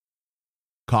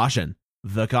Caution: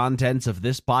 the contents of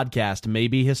this podcast may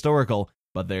be historical,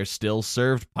 but they're still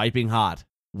served piping hot.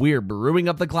 We're brewing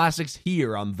up the classics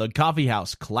here on the Coffee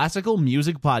House Classical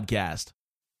Music Podcast.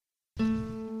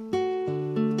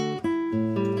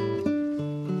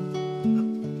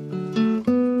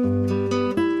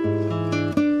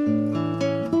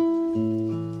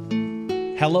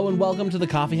 Hello and welcome to the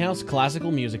Coffee House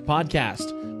Classical Music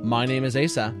Podcast. My name is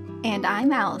Asa. And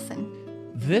I'm Allison.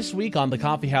 This week on the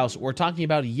Coffee House, we're talking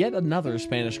about yet another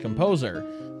Spanish composer.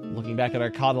 Looking back at our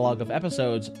catalog of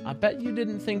episodes, I bet you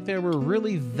didn't think there were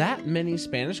really that many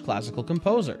Spanish classical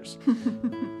composers.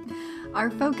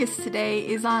 Our focus today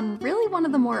is on really one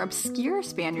of the more obscure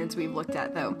Spaniards we've looked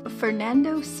at, though,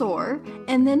 Fernando Sor,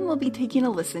 and then we'll be taking a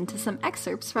listen to some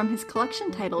excerpts from his collection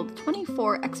titled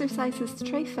 24 Excercices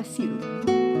Très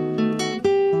Faceiles.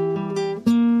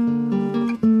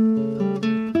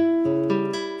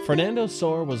 Fernando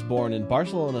Sor was born in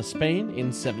Barcelona, Spain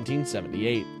in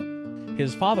 1778.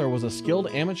 His father was a skilled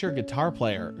amateur guitar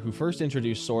player who first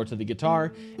introduced Sor to the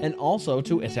guitar and also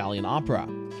to Italian opera.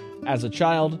 As a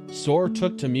child, Sor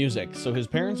took to music, so his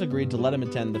parents agreed to let him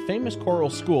attend the famous choral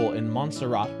school in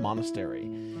Montserrat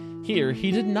Monastery. Here,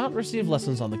 he did not receive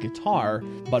lessons on the guitar,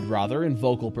 but rather in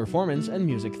vocal performance and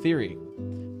music theory.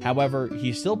 However,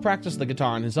 he still practiced the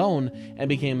guitar on his own and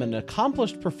became an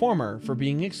accomplished performer for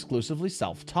being exclusively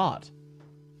self-taught.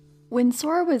 When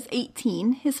Sor was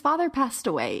 18, his father passed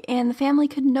away, and the family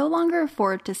could no longer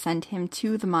afford to send him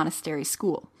to the monastery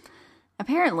school.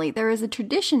 Apparently, there is a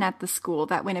tradition at the school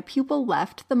that when a pupil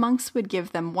left, the monks would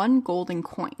give them one golden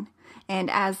coin.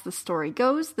 And as the story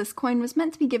goes, this coin was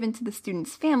meant to be given to the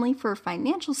student's family for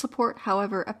financial support.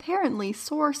 However, apparently,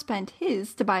 Sor spent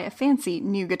his to buy a fancy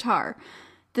new guitar.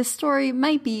 This story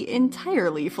might be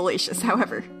entirely fallacious,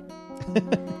 however.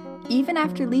 Even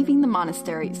after leaving the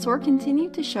monastery, Sor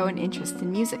continued to show an interest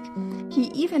in music. He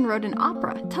even wrote an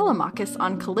opera, Telemachus,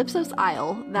 on Calypso's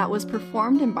Isle that was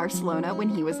performed in Barcelona when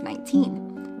he was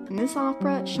 19. And this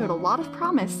opera showed a lot of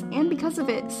promise, and because of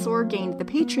it, Sor gained the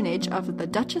patronage of the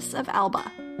Duchess of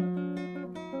Alba.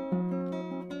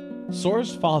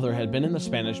 Sor's father had been in the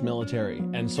Spanish military,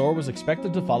 and Sor was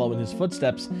expected to follow in his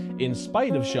footsteps in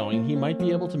spite of showing he might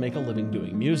be able to make a living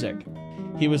doing music.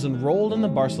 He was enrolled in the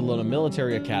Barcelona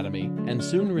Military Academy and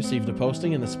soon received a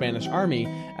posting in the Spanish Army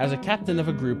as a captain of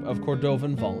a group of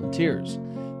Cordovan volunteers.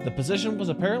 The position was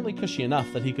apparently cushy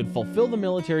enough that he could fulfill the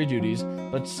military duties,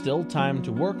 but still time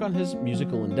to work on his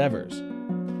musical endeavors.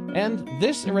 And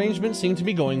this arrangement seemed to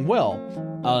be going well,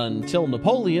 until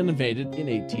Napoleon invaded in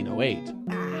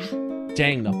 1808.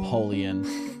 Dang Napoleon.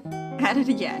 At it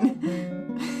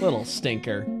again. Little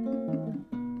stinker.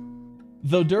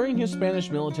 Though during his Spanish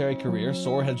military career,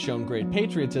 Sor had shown great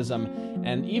patriotism,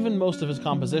 and even most of his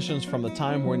compositions from the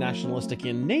time were nationalistic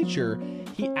in nature,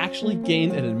 he actually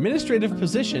gained an administrative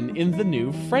position in the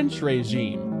new French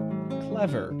regime.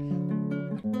 Clever.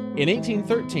 In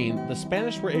 1813, the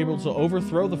Spanish were able to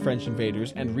overthrow the French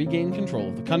invaders and regain control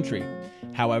of the country.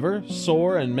 However,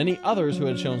 Sor and many others who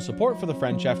had shown support for the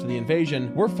French after the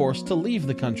invasion were forced to leave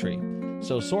the country.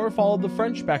 So Sor followed the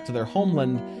French back to their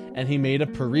homeland, and he made a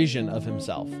Parisian of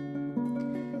himself.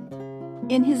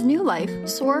 In his new life,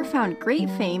 Sor found great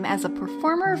fame as a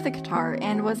performer of the guitar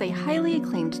and was a highly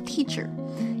acclaimed teacher.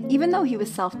 Even though he was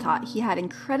self-taught, he had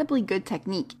incredibly good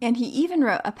technique, and he even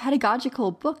wrote a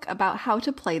pedagogical book about how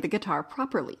to play the guitar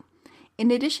properly. In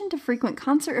addition to frequent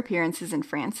concert appearances in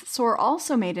France, Sor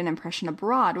also made an impression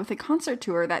abroad with a concert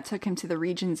tour that took him to the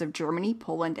regions of Germany,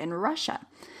 Poland, and Russia.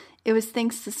 It was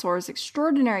thanks to Sor's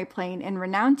extraordinary playing and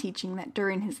renowned teaching that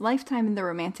during his lifetime in the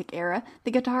Romantic era,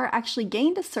 the guitar actually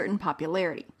gained a certain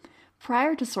popularity.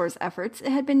 Prior to Sor's efforts, it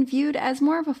had been viewed as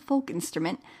more of a folk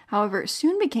instrument, however, it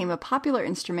soon became a popular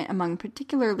instrument among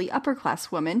particularly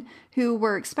upper-class women who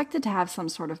were expected to have some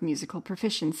sort of musical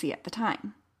proficiency at the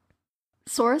time.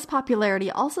 Sor's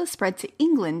popularity also spread to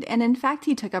England, and in fact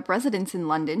he took up residence in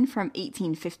London from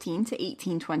 1815 to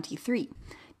 1823.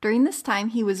 During this time,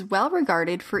 he was well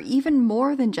regarded for even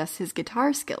more than just his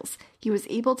guitar skills. He was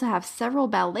able to have several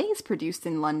ballets produced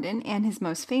in London, and his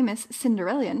most famous,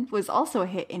 Cinderella, was also a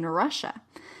hit in Russia.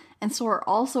 And Sor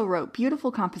also wrote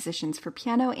beautiful compositions for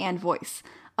piano and voice.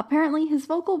 Apparently, his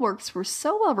vocal works were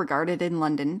so well regarded in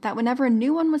London that whenever a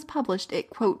new one was published, it,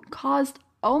 quote, caused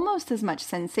almost as much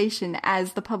sensation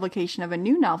as the publication of a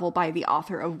new novel by the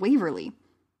author of Waverley.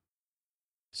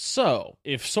 So,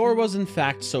 if Sor was in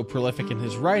fact so prolific in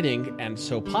his writing and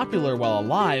so popular while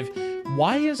alive,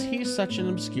 why is he such an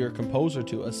obscure composer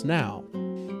to us now?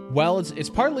 Well, it's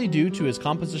partly due to his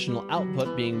compositional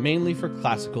output being mainly for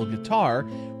classical guitar,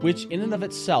 which in and of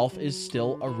itself is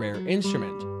still a rare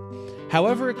instrument.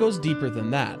 However, it goes deeper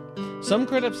than that. Some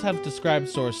critics have described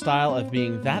Sor's style as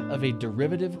being that of a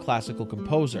derivative classical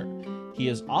composer. He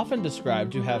is often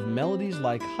described to have melodies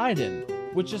like Haydn,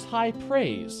 which is high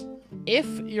praise, if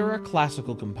you're a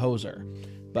classical composer.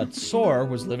 But Sor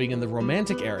was living in the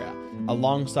Romantic era,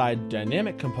 alongside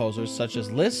dynamic composers such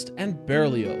as Liszt and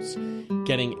Berlioz.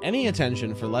 Getting any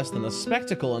attention for less than a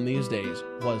spectacle in these days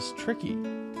was tricky.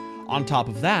 On top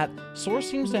of that, Sor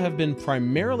seems to have been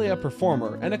primarily a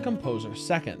performer and a composer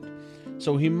second,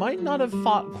 so he might not have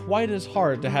fought quite as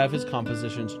hard to have his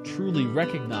compositions truly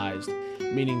recognized,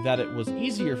 meaning that it was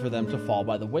easier for them to fall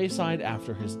by the wayside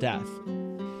after his death.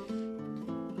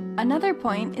 Another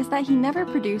point is that he never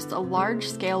produced a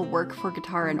large-scale work for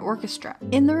guitar and orchestra.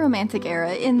 In the Romantic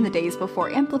era, in the days before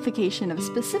amplification of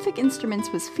specific instruments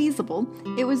was feasible,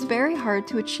 it was very hard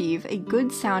to achieve a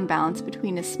good sound balance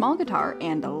between a small guitar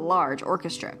and a large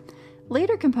orchestra.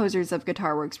 Later composers of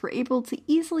guitar works were able to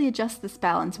easily adjust this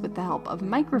balance with the help of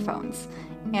microphones,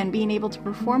 and being able to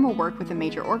perform a work with a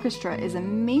major orchestra is a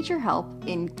major help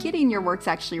in getting your works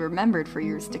actually remembered for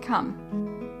years to come.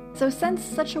 So since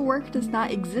such a work does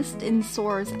not exist in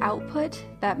Sor's output,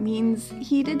 that means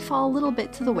he did fall a little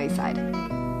bit to the wayside.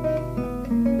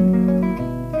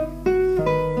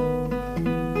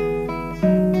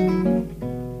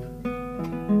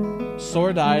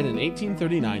 Sor died in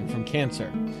 1839 from cancer,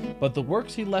 but the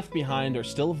works he left behind are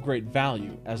still of great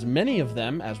value, as many of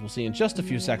them, as we'll see in just a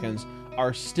few seconds,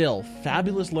 are still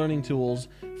fabulous learning tools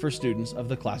for students of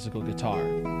the classical guitar.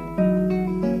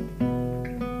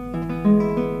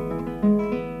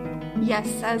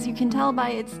 Yes, as you can tell by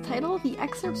its title, the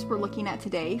excerpts we're looking at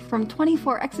today from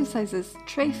 24 Exercices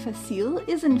Très Faceiles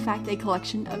is in fact a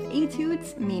collection of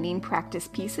etudes, meaning practice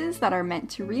pieces that are meant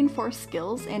to reinforce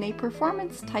skills in a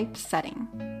performance-type setting.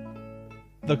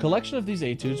 The collection of these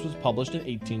etudes was published in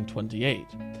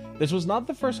 1828. This was not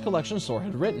the first collection Sor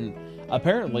had written.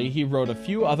 Apparently, he wrote a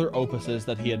few other opuses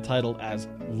that he had titled as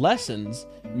lessons,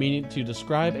 meaning to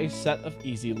describe a set of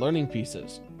easy learning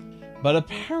pieces. But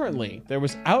apparently, there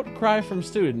was outcry from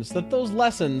students that those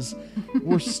lessons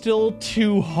were still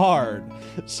too hard.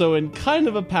 So in kind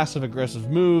of a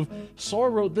passive-aggressive move, Sor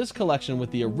wrote this collection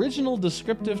with the original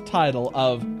descriptive title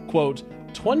of, quote,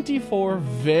 24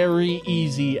 very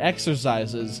easy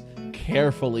exercises,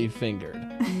 carefully fingered.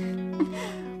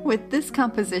 With this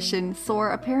composition, Sor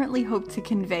apparently hoped to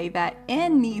convey that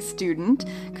any student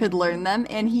could learn them,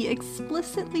 and he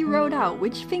explicitly wrote out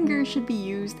which finger should be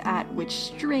used at which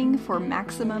string for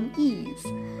maximum ease.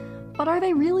 But are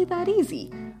they really that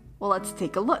easy? Well, let's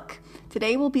take a look.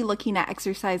 Today we'll be looking at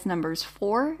exercise numbers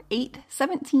 4, 8,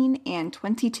 17, and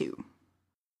 22.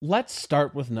 Let's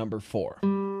start with number 4.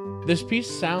 This piece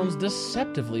sounds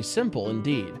deceptively simple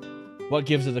indeed. What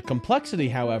gives it a complexity,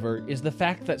 however, is the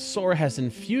fact that Sor has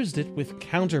infused it with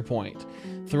counterpoint.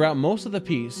 Throughout most of the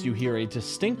piece, you hear a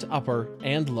distinct upper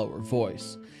and lower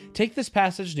voice. Take this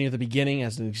passage near the beginning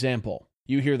as an example.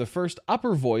 You hear the first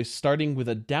upper voice starting with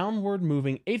a downward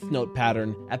moving eighth note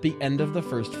pattern at the end of the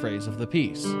first phrase of the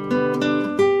piece.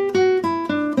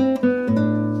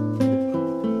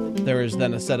 There is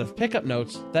then a set of pickup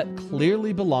notes that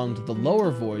clearly belong to the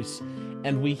lower voice,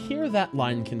 and we hear that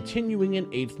line continuing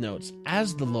in eighth notes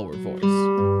as the lower voice.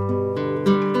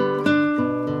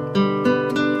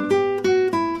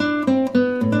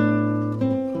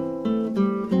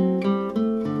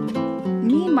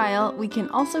 Meanwhile, we can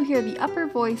also hear the upper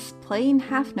voice playing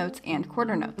half notes and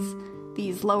quarter notes.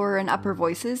 These lower and upper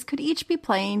voices could each be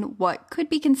playing what could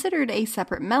be considered a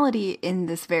separate melody in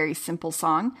this very simple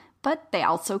song, but they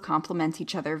also complement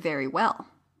each other very well.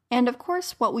 And of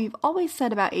course, what we've always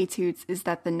said about etudes is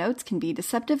that the notes can be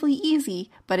deceptively easy,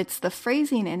 but it's the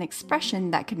phrasing and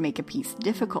expression that could make a piece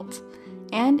difficult.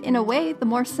 And in a way, the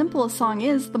more simple a song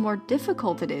is, the more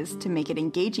difficult it is to make it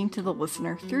engaging to the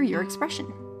listener through your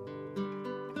expression.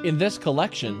 In this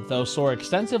collection, though Sor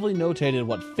extensively notated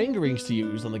what fingerings to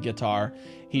use on the guitar,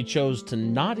 he chose to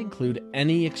not include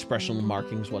any expressional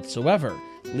markings whatsoever,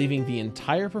 leaving the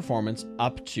entire performance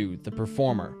up to the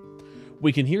performer.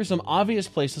 We can hear some obvious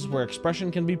places where expression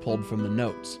can be pulled from the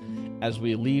notes. As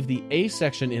we leave the A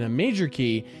section in a major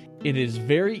key, it is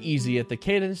very easy at the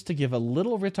cadence to give a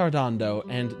little ritardando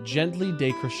and gently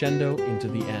decrescendo into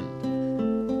the end.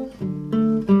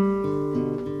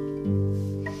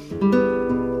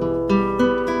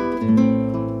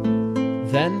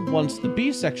 Then, once the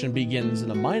B section begins in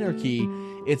a minor key,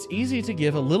 it's easy to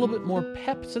give a little bit more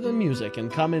pep to the music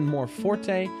and come in more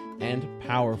forte and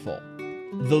powerful.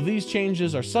 Though these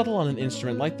changes are subtle on an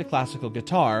instrument like the classical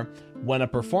guitar, when a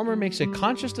performer makes a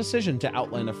conscious decision to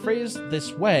outline a phrase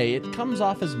this way, it comes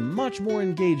off as much more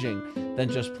engaging than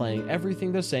just playing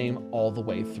everything the same all the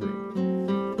way through.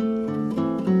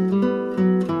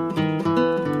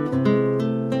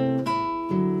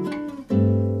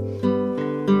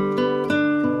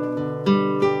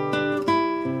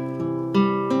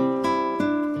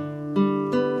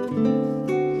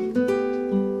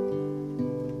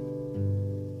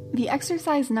 The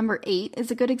exercise number 8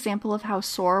 is a good example of how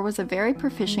Sor was a very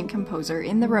proficient composer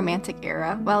in the Romantic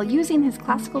era while using his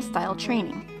classical style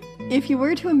training. If you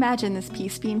were to imagine this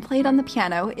piece being played on the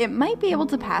piano, it might be able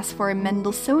to pass for a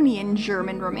Mendelssohnian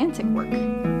German Romantic work.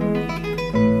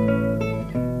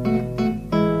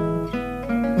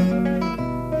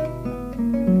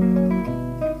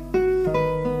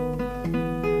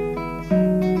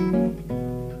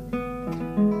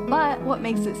 But what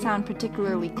makes it sound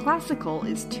particularly classical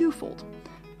is twofold.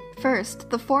 First,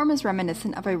 the form is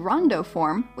reminiscent of a rondo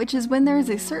form, which is when there is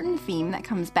a certain theme that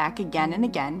comes back again and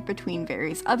again between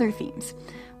various other themes.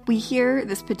 We hear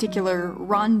this particular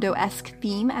rondo-esque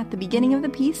theme at the beginning of the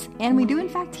piece, and we do in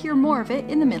fact hear more of it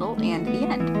in the middle and the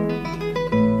end.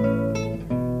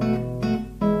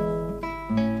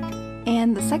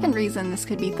 And the second reason this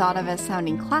could be thought of as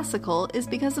sounding classical is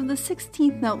because of the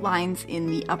 16th note lines in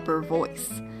the upper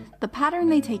voice. The pattern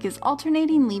they take is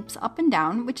alternating leaps up and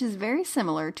down, which is very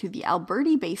similar to the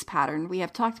Alberti bass pattern we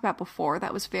have talked about before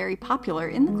that was very popular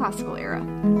in the classical era.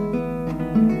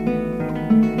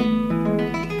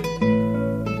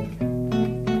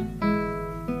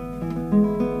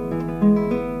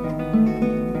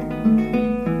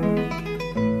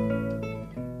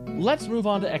 Let's move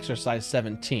on to exercise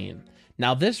 17.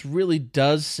 Now this really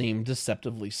does seem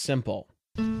deceptively simple.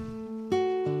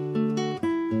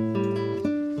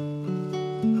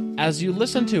 As you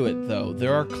listen to it, though,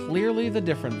 there are clearly the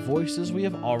different voices we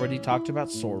have already talked about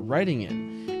Sor writing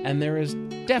in, and there is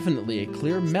definitely a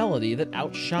clear melody that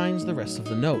outshines the rest of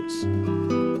the notes.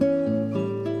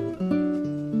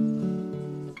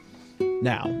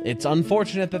 Now, it's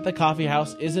unfortunate that the coffee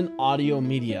house is an audio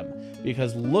medium,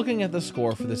 because looking at the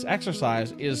score for this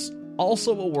exercise is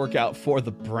also a workout for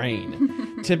the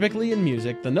brain. Typically in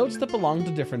music, the notes that belong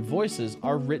to different voices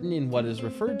are written in what is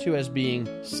referred to as being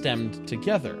stemmed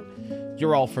together.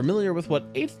 You're all familiar with what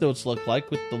eighth notes look like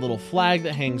with the little flag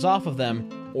that hangs off of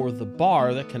them, or the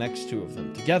bar that connects two of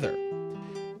them together.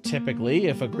 Typically,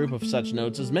 if a group of such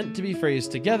notes is meant to be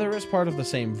phrased together as part of the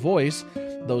same voice,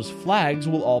 those flags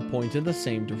will all point in the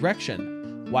same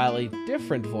direction, while a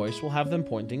different voice will have them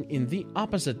pointing in the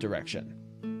opposite direction.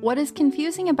 What is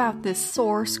confusing about this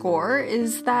Sor score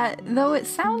is that though it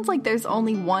sounds like there's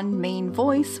only one main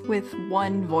voice with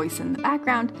one voice in the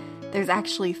background, there's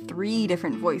actually 3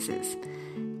 different voices.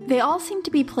 They all seem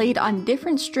to be played on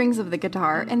different strings of the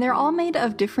guitar, and they're all made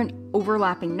of different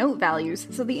overlapping note values,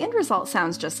 so the end result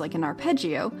sounds just like an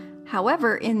arpeggio.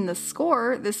 However, in the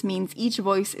score, this means each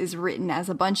voice is written as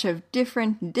a bunch of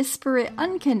different, disparate,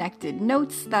 unconnected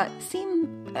notes that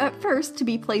seem, at first, to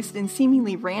be placed in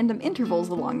seemingly random intervals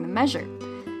along the measure.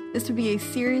 This would be a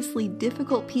seriously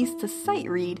difficult piece to sight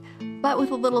read, but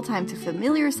with a little time to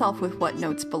familiar yourself with what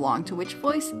notes belong to which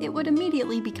voice, it would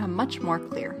immediately become much more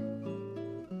clear.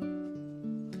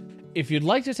 If you'd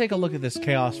like to take a look at this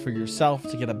chaos for yourself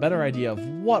to get a better idea of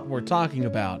what we're talking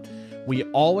about, we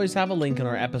always have a link in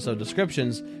our episode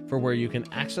descriptions for where you can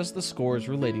access the scores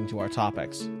relating to our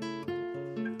topics.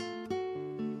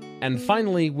 And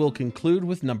finally, we'll conclude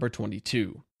with number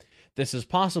 22. This is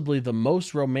possibly the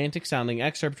most romantic-sounding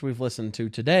excerpt we've listened to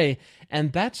today,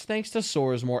 and that's thanks to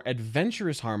Sor's more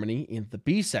adventurous harmony in the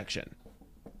B section.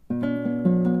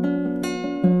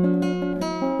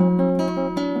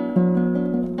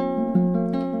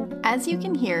 As you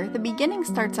can hear, the beginning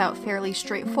starts out fairly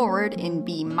straightforward in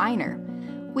B minor.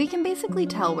 We can basically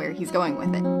tell where he's going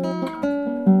with it.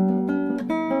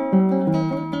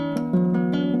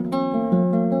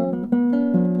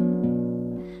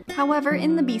 However,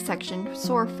 in the B section,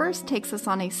 Sor first takes us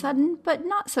on a sudden but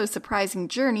not so surprising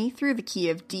journey through the key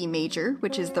of D major,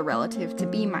 which is the relative to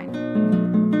B minor.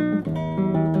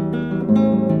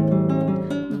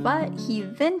 But he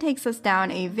then takes us down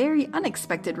a very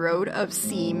unexpected road of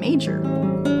C major.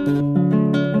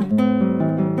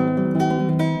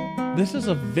 This is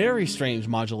a very strange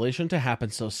modulation to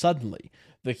happen so suddenly.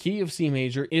 The key of C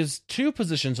major is 2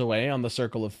 positions away on the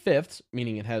circle of fifths,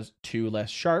 meaning it has 2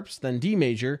 less sharps than D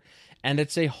major, and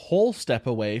it's a whole step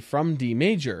away from D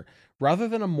major, rather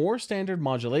than a more standard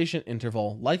modulation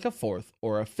interval like a 4th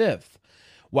or a 5th.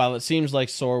 While it seems like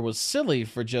Sor was silly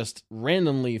for just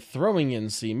randomly throwing in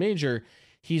C major,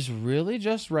 he's really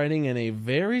just writing in a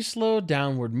very slow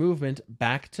downward movement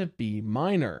back to B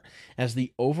minor, as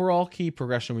the overall key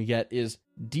progression we get is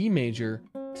D major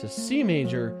to C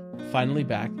major, finally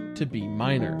back to B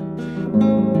minor.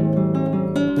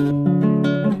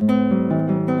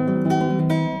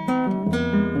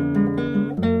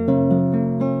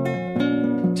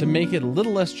 To make it a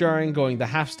little less jarring going the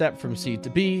half step from C to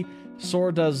B,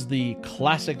 Sor does the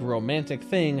classic romantic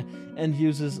thing and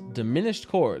uses diminished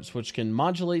chords which can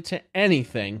modulate to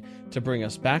anything to bring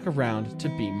us back around to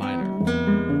B minor.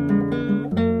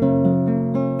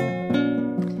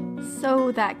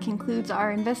 So that concludes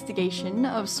our investigation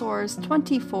of Sor's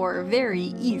 24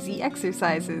 very easy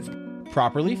exercises.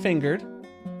 Properly fingered.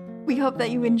 We hope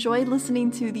that you enjoyed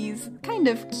listening to these kind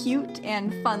of cute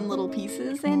and fun little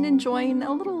pieces and enjoying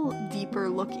a little deeper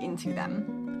look into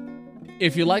them.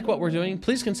 If you like what we're doing,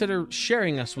 please consider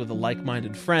sharing us with a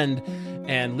like-minded friend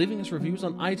and leaving us reviews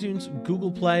on iTunes,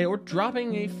 Google Play, or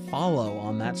dropping a follow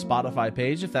on that Spotify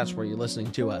page if that's where you're listening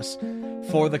to us.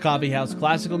 For the Coffee House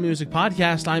Classical Music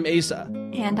Podcast, I'm Asa.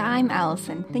 And I'm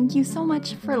Allison. Thank you so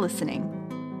much for listening.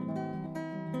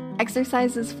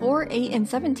 Exercises 4, 8, and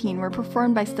 17 were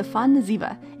performed by Stefan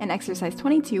Naziva, and exercise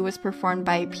 22 was performed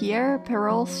by Pierre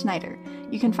Perrault-Schneider.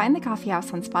 You can find the Coffee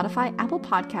House on Spotify, Apple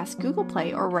Podcasts, Google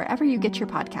Play, or wherever you get your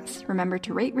podcasts. Remember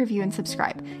to rate, review, and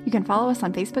subscribe. You can follow us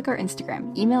on Facebook or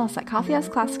Instagram. Email us at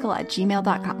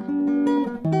coffeehouseclassical@gmail.com.